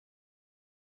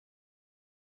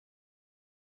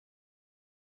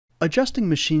Adjusting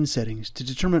machine settings to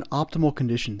determine optimal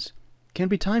conditions can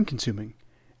be time-consuming,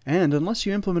 and unless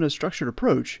you implement a structured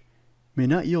approach, may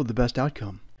not yield the best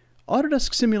outcome.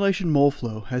 Autodesk Simulation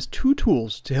Moldflow has two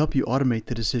tools to help you automate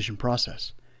the decision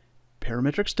process: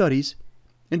 Parametric Studies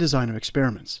and Designer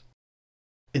Experiments.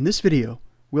 In this video,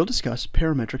 we'll discuss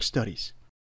Parametric Studies.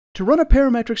 To run a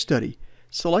parametric study,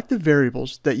 select the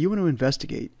variables that you want to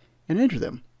investigate and enter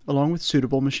them, along with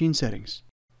suitable machine settings.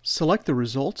 Select the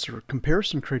results or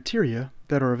comparison criteria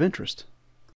that are of interest.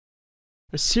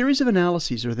 A series of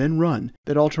analyses are then run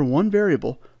that alter one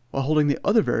variable while holding the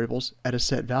other variables at a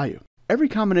set value. Every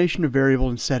combination of variable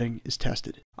and setting is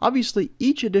tested. Obviously,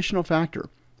 each additional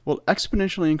factor will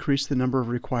exponentially increase the number of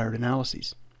required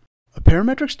analyses. A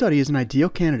parametric study is an ideal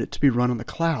candidate to be run on the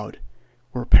cloud,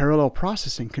 where parallel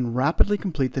processing can rapidly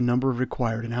complete the number of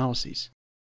required analyses.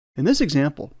 In this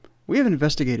example, we have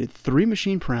investigated 3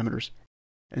 machine parameters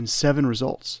and 7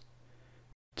 results.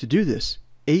 To do this,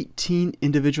 18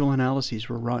 individual analyses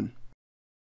were run.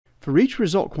 For each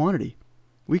result quantity,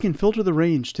 we can filter the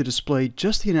range to display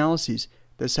just the analyses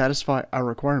that satisfy our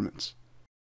requirements.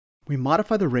 We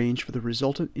modify the range for the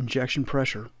resultant injection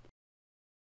pressure,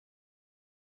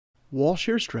 wall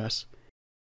shear stress,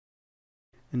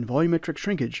 and volumetric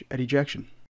shrinkage at ejection.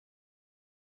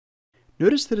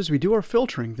 Notice that as we do our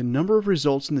filtering, the number of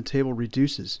results in the table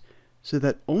reduces so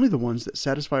that only the ones that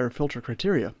satisfy our filter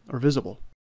criteria are visible.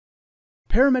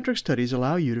 Parametric studies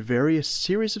allow you to vary a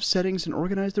series of settings and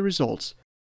organize the results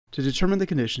to determine the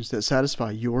conditions that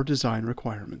satisfy your design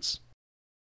requirements.